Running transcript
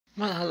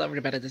Well, hello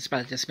everybody, this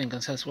is Jasmine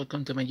Gonzalez.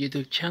 Welcome to my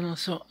YouTube channel.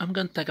 So I'm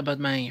going to talk about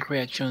my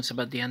reactions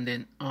about the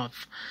ending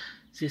of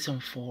Season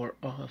 4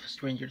 of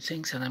Stranger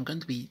Things, and I'm going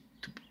to be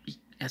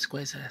as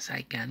quick as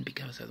I can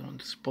because I don't want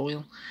to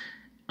spoil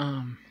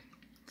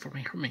for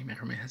my roommate. My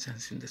roommate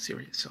hasn't seen the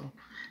series, so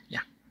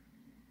yeah.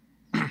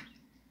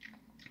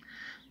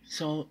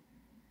 So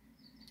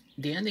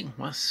the ending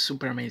was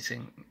super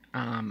amazing.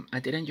 I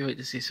did enjoy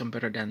the season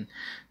better than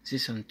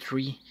Season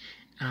 3.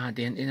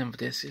 The ending of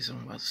this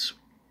season was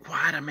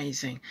quite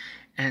amazing,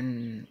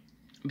 and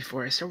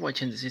before I start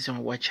watching the season, I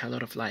watched a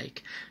lot of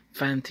like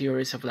fan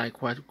theories of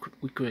like what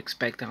we could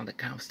expect and all that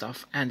kind of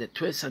stuff. And the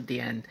twist at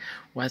the end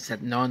was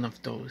that none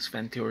of those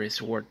fan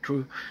theories were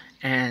true.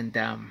 And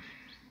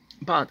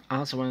but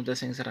also one of the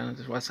things that I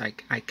noticed was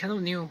like I kind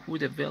of knew who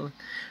the villain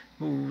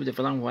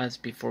was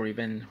before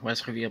even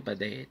was revealed by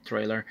the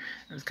trailer.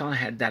 I kind of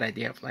had that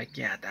idea of like,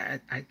 yeah, that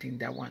I think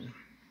that one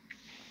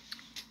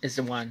is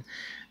the one.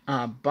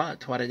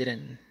 But what I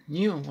didn't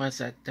knew was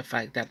that the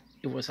fact that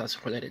it was also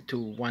related to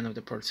one of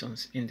the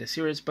persons in the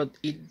series, but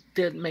it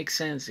did make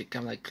sense. It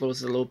kind of like close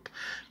the loop,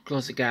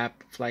 close the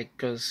gap, like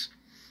because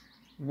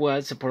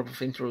what's the purpose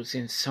of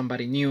introducing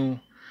somebody new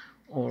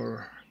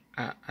or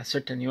a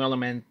certain new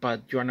element,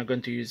 but you're not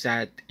going to use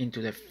that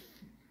into the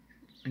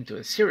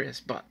series.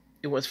 But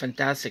it was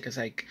fantastic. It's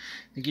like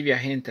they give you a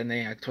hint, and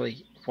they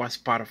actually was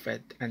part of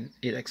it, and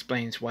it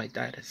explains why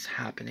that is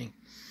happening.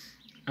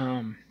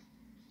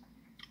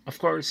 Of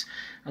course,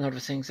 a lot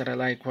of things that I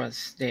like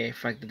was the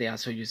fact that they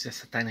also used the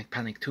Satanic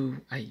Panic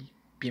 2. I've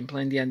been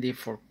playing D&D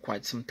for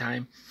quite some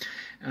time.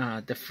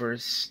 The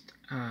first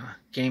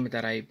game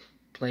that I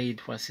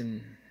played was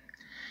in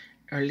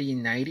early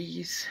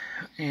 90s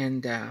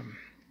and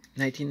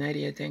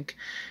 1990, I think.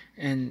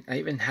 And I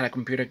even had a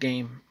computer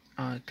game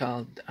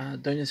called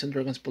Dungeons and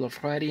Dragons Pool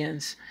of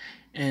Radiance.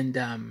 And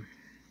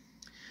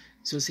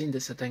so seeing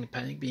the Satanic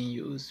Panic being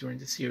used during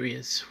the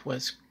series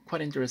was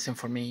quite interesting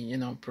for me,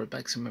 brought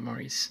back some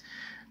memories.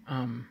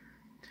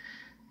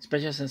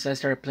 Especially since I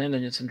started playing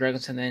Dungeons and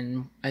Dragons, and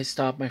then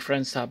my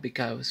friend stopped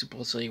because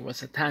supposedly it was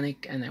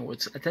satanic, and I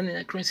was attending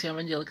a Christian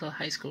Evangelical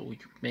high school, which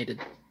made it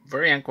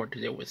very awkward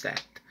to deal with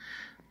that.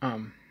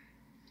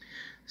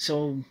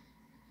 So,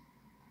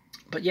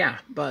 but yeah,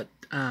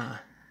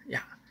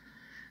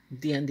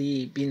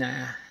 D&D being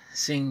a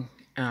thing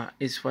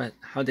is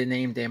how they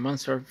name the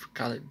monster.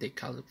 They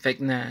call it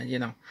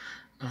Vecna,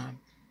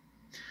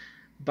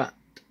 but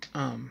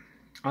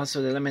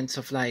also the elements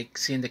of like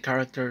seeing the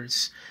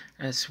characters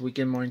as we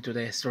get more into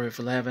the story of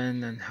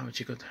Eleven and how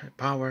she got her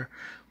power.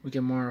 We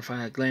get more of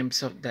a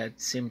glimpse of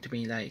that seemed to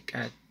me like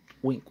a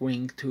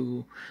wink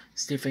to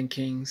Stephen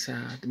King's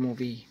the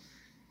movie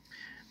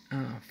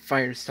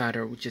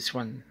Firestarter, which is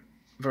one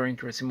very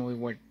interesting movie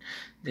where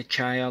the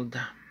child,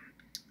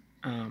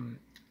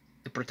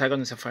 the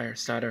protagonist of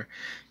Firestarter,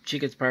 she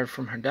gets power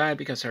from her dad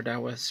because her dad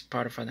was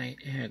part of a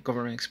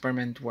government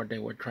experiment where they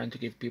were trying to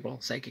give people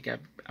psychic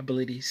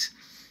abilities,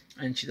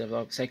 and she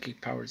developed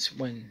psychic powers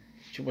when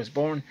she was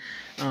born,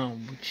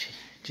 which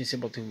she's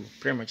able to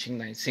pretty much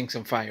ignite things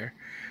on fire.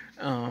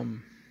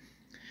 And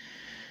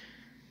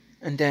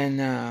then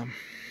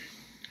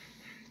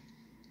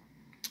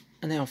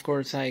of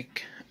course,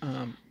 like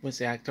was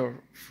the actor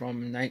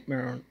from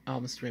Nightmare on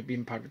Elm Street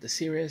being part of the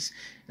series.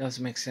 It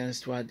also makes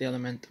sense to add the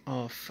element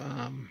of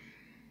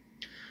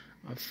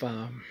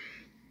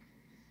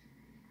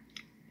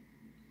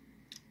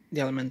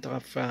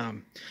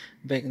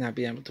Vecna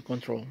being able to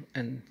control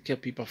and kill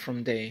people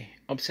from the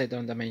upside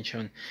down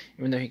dimension,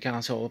 even though he can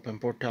also open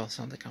portals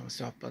and that kind of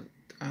stuff. But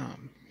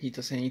he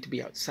doesn't need to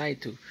be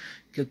outside to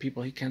kill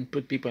people. He can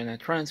put people in a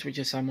trance, which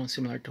is almost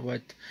similar to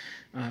what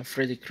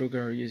Freddy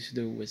Krueger used to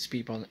do with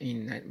people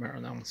in Nightmare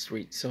on Elm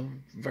Street. So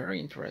very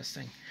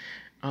interesting.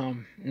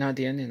 Now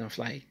the ending of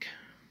like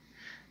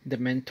the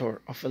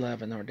mentor of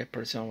Eleven, or the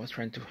person who was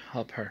trying to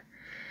help her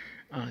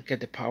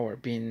get the power,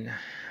 being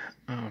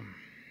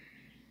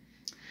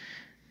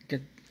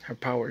get her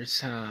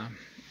powers,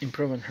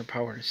 improving her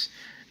powers,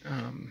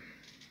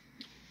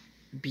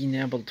 being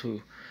able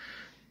to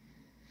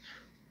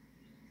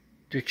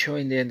show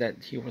in the end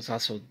that he was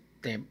also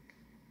the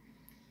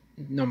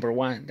number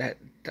one. That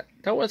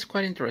was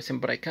quite interesting,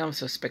 but I kind of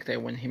suspected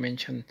when he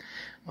mentioned,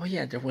 oh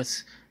yeah, there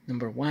was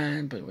number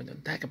one, but we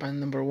don't talk about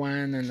number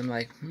one, and I'm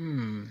like,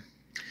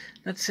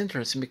 that's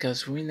interesting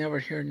because we never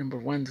hear number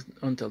one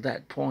until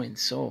that point.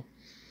 So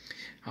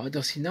how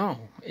does he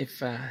know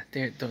if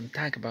they don't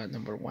talk about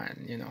number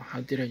one?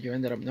 How did you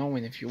end up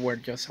knowing if you were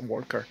just a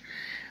worker?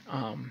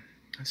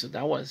 So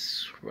that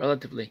was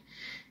relatively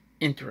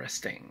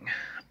interesting.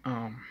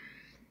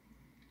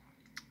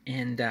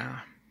 And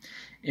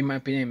in my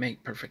opinion, it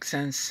made perfect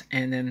sense.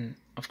 And then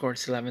of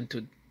course 11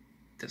 to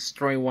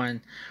destroy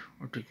one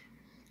or to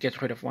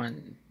get rid of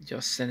one,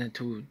 just send it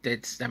to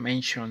this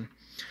dimension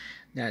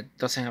that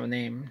doesn't have a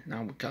name.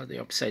 Now we call it the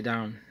Upside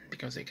Down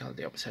because they call it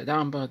the Upside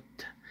Down, but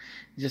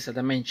just a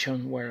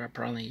dimension where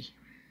apparently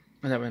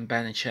 11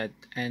 banished,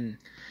 and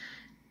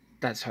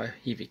that's how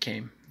he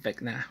became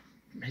Vecna.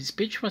 His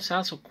speech was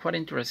also quite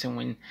interesting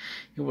when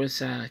he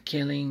was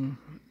killing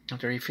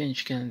after he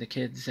finished killing the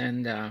kids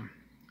and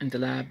in the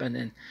lab, and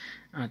then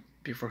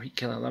before he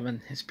killed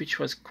 11, his speech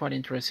was quite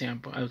interesting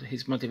about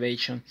his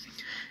motivation.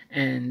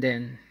 And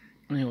then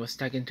when he was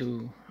talking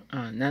to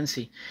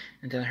Nancy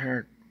and telling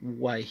her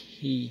what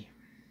he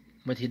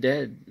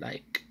did,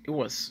 like, it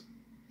was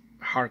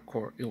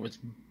hardcore. It was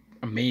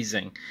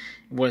amazing.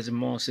 It was the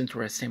most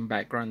interesting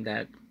background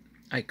that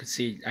I could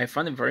see. I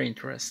found it very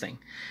interesting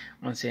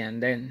once again.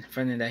 And then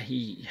finding that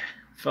he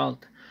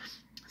felt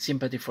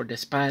sympathy for the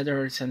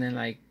spiders, and then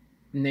like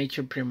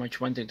nature pretty much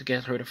wanted to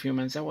get rid of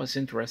humans. That was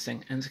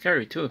interesting and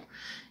scary too,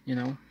 you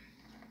know.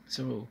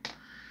 So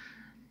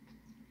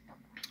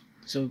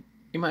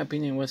in my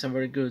opinion, it was a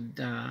very good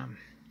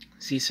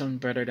season,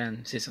 better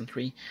than season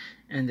 3,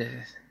 and the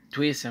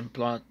twists and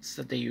plots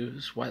that they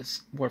used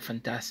were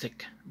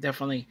fantastic.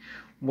 Definitely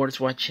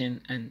worth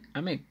watching, and I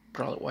may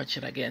probably watch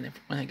it again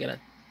when I get a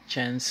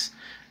chance,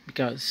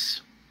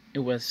 because it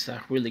was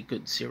a really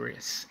good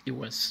series. It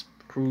was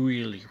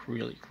really,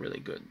 really, really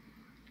good.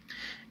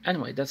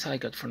 Anyway, that's all I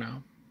got for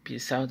now.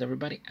 Peace out,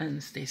 everybody,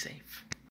 and stay safe.